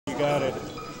got it.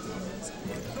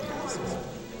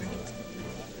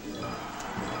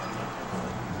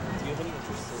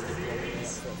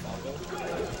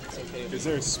 Is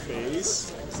there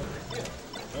space?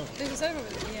 Oh. There's a set over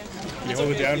there, yeah. Can you hold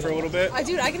it down for a little bit?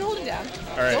 Dude, I can hold it down.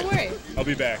 All right. Don't worry. I'll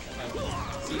be back.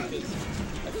 See, because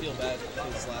I feel bad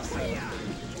because last time.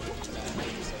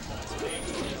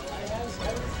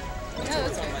 No,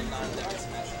 that's fair.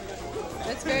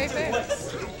 That's very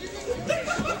fair.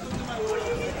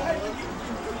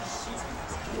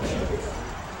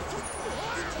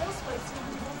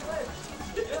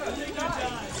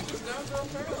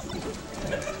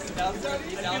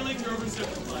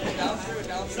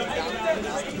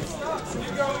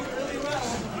 You're going really well.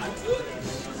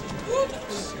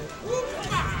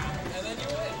 And then you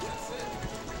win. That's it.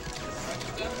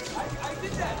 I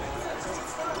did that.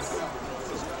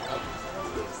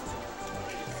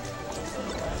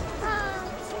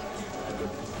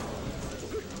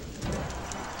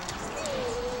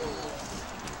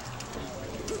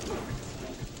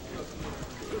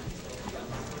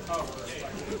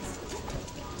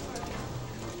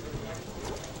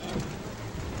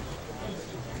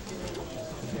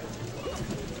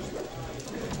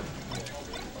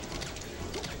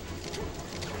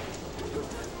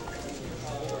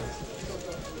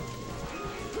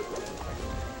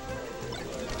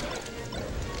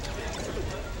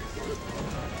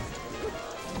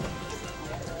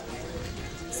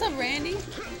 What's up, Randy?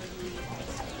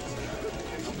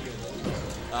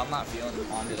 I'm not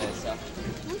feeling on today, so.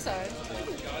 I'm sorry.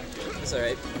 It's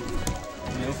alright.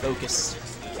 No focus.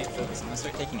 Can't focus. I'm gonna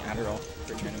start taking Adderall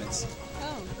for tournaments.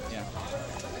 Oh. Yeah.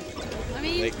 I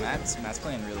mean, Like, Matt's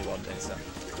playing really well today, so.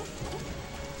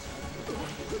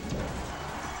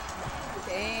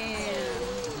 damn.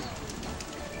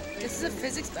 This is a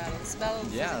physics battle. It's a battle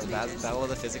of Yeah, physics majors. battle of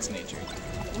the physics major.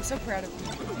 I'm so proud of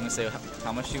you. I'm gonna say,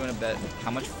 how much do you want to bet?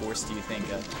 How much force do you think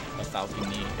a Falcon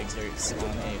knee exerts on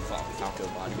a Falco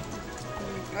body?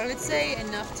 I would say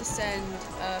enough to send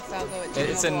Falco at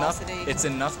terminal It's enough. velocity. It's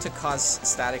enough to cause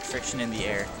static friction in the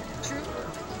air True.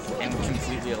 and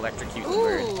completely electrocute the Ooh,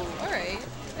 bird. alright.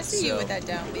 I see you So- with that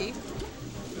down B.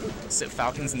 So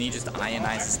Falcon's knee just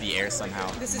ionizes the air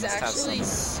somehow. This is Must have actually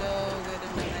some- so good in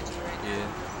NotMattG right now.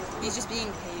 Yeah. He's just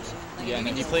being patient. Like, Yeah, if and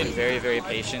you he can played just very, very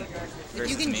patient you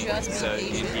versus can me, just be so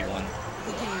patient. he won.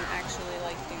 He can actually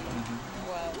like do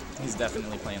well. He's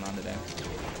definitely playing on today.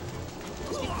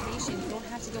 Just be patient. You don't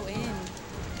have to go in.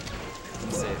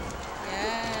 That's it.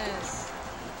 Yes.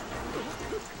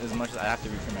 As much as I have to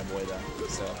root for my boy though,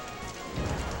 so.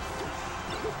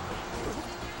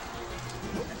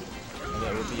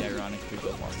 That would be ironic if we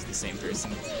both lost to the same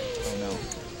person. Oh no.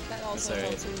 That also Sorry.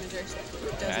 holds in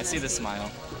Majersk. Yeah, I see the smile.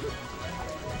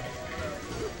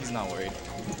 He's not worried.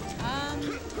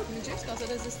 Majersk also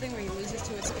does this thing where he loses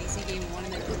to a spacey game 1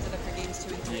 and then puts it up for games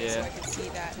 2 and 3. So Yeah. I could see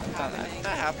that That happening.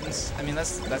 happens. I mean,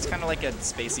 that's kind of like a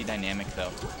spacey dynamic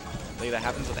though. Like that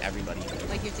happens with everybody.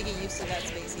 Like you have to get used to that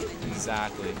spacey thing.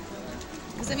 Exactly.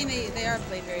 Because I mean they are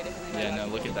played very differently. by Yeah, a lot no,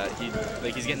 of look at people.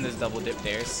 that. He's getting those double dip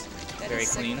dares. That Very is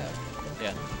sick, clean. though.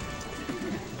 Yeah.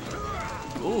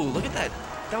 Ooh, look at that.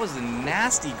 That was a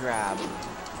nasty grab. Oh,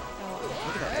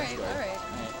 Look at that. alright, alright.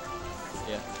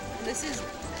 Yeah. This is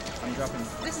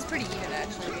pretty even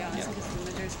actually, to be honest, Yeah. because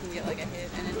the Majersk can get like a hit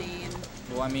and a knee and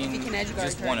Well, I mean, He can edge guard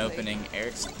just one correctly. opening.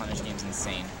 Eric's punish game's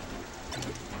insane.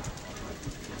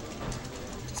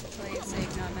 just play it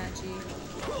safe,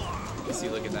 NotMattG. See,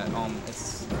 look at that.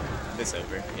 It's this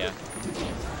over. Yeah.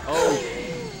 Oh.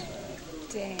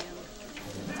 Damn.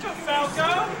 Let's go,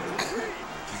 Falco!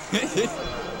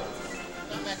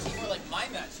 NotMattG, more like my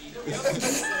matchy.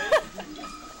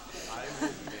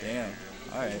 Damn.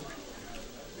 All right.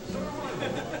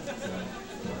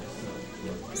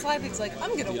 Slypig's like,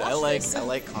 I'm gonna Dude, watch this. I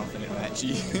like confident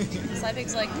matchy.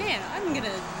 Slypig's like, man, I'm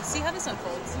gonna see how this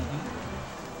unfolds.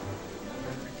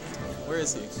 Where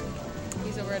is he?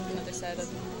 He's over at another side of.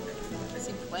 Is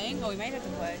he playing? Oh, he might have to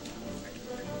play.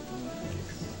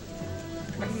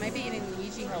 Or he might be getting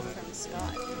Luigi help from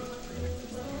Scott.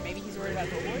 Maybe he's worried about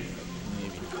goal board?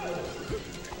 Maybe. I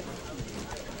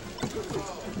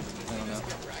don't know.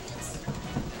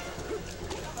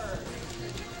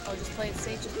 Oh, just play it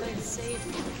safe, just play it safe.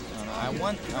 I don't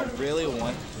know. I really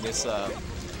want this,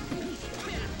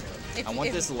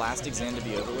 If this last exam to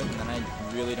be over with, and then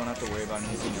I really don't have to worry about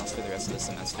anything else for the rest of the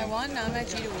semester. I want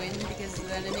NotMattG to win because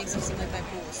then it makes it seem like my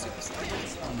pool was super slow.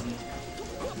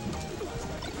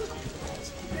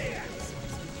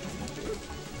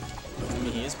 I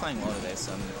mean, he is playing well today,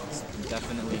 so it's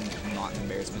definitely not an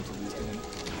embarrassment to lose to him.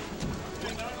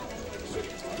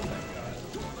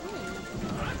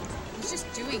 He's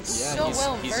just doing moving Yeah, so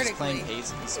well he's vertically. just playing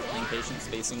pace. He's playing patient,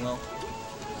 spacing well.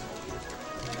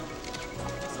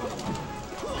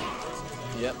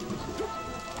 Yep.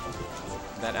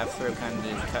 That F throw kind of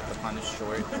did cut the punish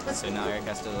short, so now Eric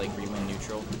has to like re-win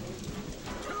neutral.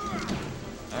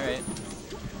 All right.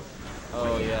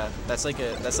 Oh yeah, that's like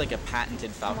a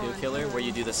patented Falco killer where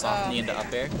you do the soft knee into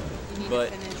up air,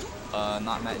 but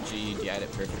NotMattG DI'd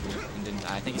it perfectly and didn't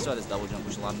die. I think he still had his double jump,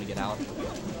 which allowed him to get out.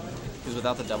 Because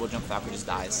without the double jump, Falco just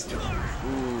dies.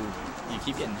 Ooh, you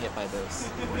keep getting hit by those.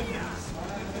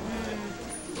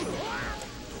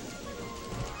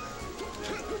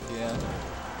 Yeah.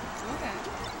 Okay.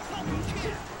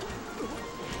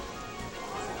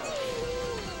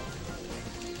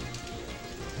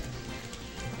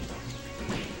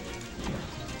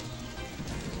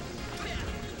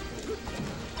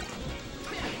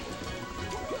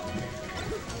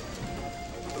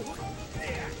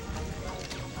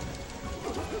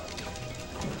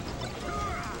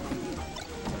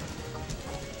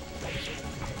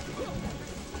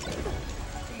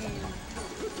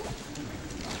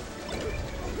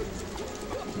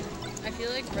 I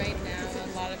feel like right now a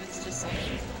lot of it's just like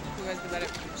who has the better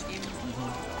punch game,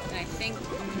 and I think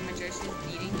Majersk is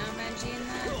beating NotMattG in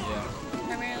that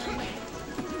primarily.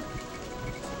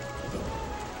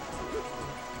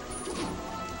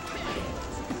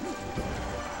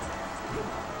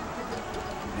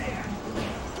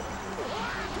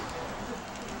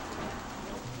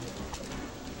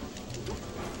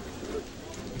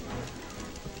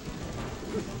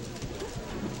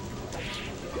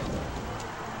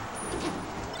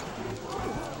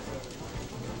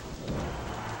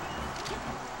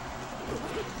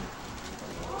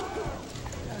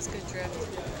 Good drift.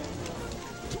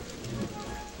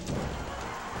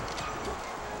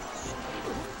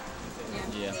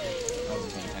 Yeah, I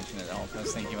wasn't paying attention at all. I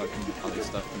was thinking about other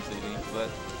stuff completely, but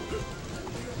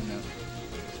no.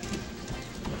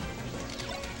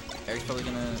 Eric's probably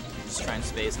gonna just try and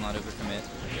space and not overcommit.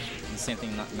 And the same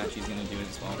thing NotMattG's gonna do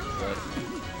as well, but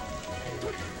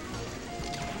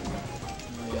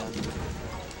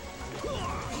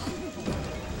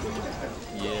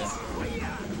yeah.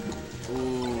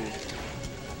 Ooh.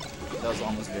 That was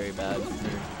almost very bad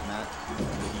for Matt.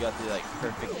 He got the like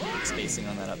perfect spacing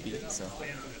on that upbeat, so.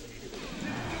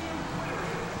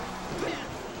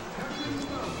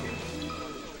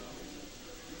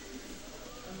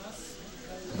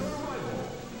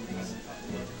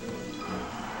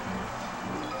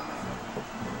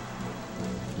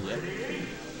 Yep.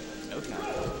 Okay.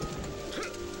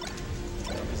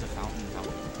 There's a fountain.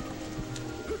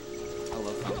 I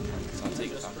love fountain, so I'll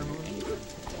take a fountain anytime.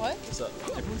 What? So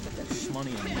everyone's got that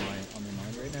shmoney on their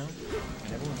mind right now, and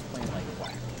everyone's playing like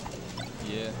whack.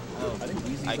 Yeah. Oh, I think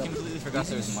Weezy's I completely forgot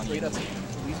there was money in this game.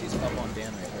 Weezy's up on Dan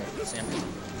right here. Sam.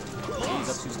 He's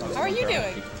up 2 stocks. How are you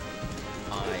doing?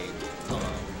 I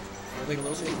like a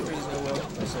little shake for his will.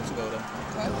 I still to go to.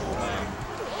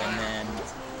 And then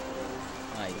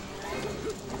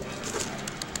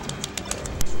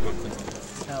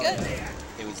Good.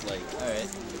 it was like, Alright.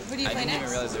 Who do you I play didn't even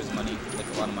next? realize there was money, like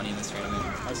a lot of money in this tournament.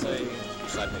 I say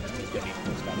side pick is gonna be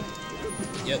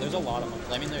yeah, there's a lot of money.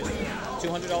 I mean, there's a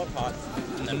 $200 pot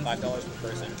and then $5 per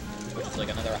person, which is like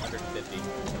another $150.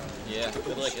 Yeah. So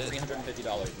like shit.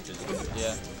 $350, which is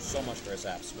so much for a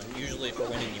saps. When usually for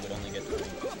winning you would only get 20.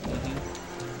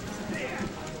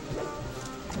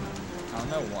 I don't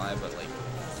know why, but like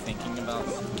thinking about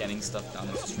getting stuff done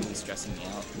is just really stressing me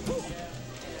out.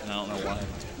 And I don't know why.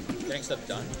 Getting stuff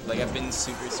done? Like I've been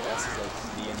super stressed like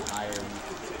the entire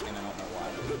week, and I don't know why.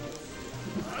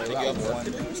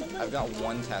 I've got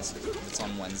one test that's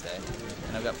on Wednesday,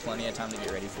 and I've got plenty of time to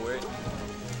get ready for it.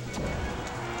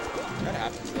 That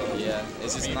happens though. Yeah,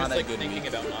 it's just not a good thinking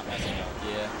week. about not messing up.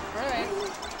 Yeah. Alright.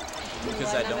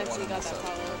 Because I don't want to mess up.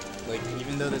 Like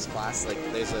even though this class, like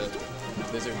there's a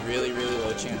really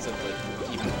low chance of like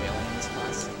even failing in this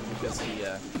class because he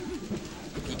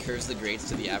curves the grades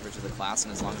to the average of the class,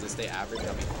 and as long as they stay average,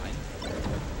 I'll be fine.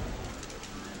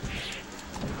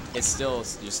 It's still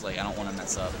just like I don't want to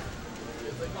mess up,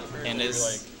 and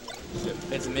it's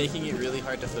making it really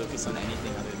hard to focus on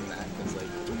anything other than that. Because like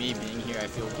me being here, I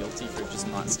feel guilty for just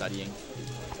not studying.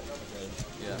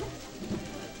 Yeah.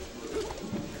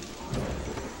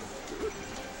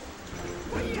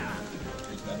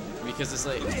 Because it's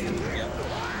like,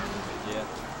 yeah.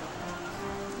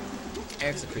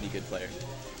 Eric's a pretty good player.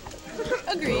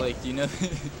 Agreed. But, like, you know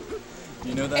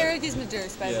that. Eric is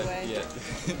Majersk, by the way. Yeah.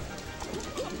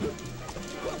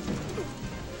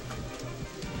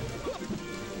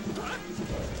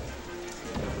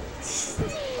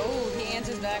 Oh, he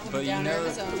answers back with a downer of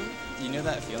his own. You know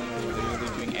that feeling where you're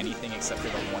literally doing anything except for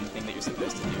the one thing that you're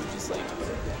supposed to do, just like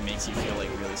makes you feel like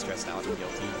really stressed out and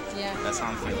guilty. Yeah. That's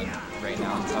how I'm feeling right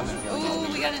now. That's how I've been feeling all Ooh,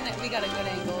 week. we got a good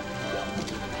angle.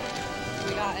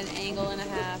 We got an angle and a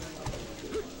half.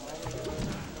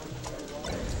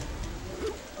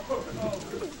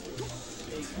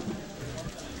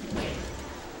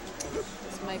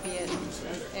 This might be it.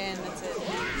 And that's it.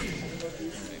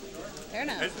 Fair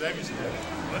enough.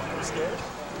 I'm scared.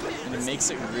 And it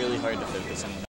makes it really hard to focus on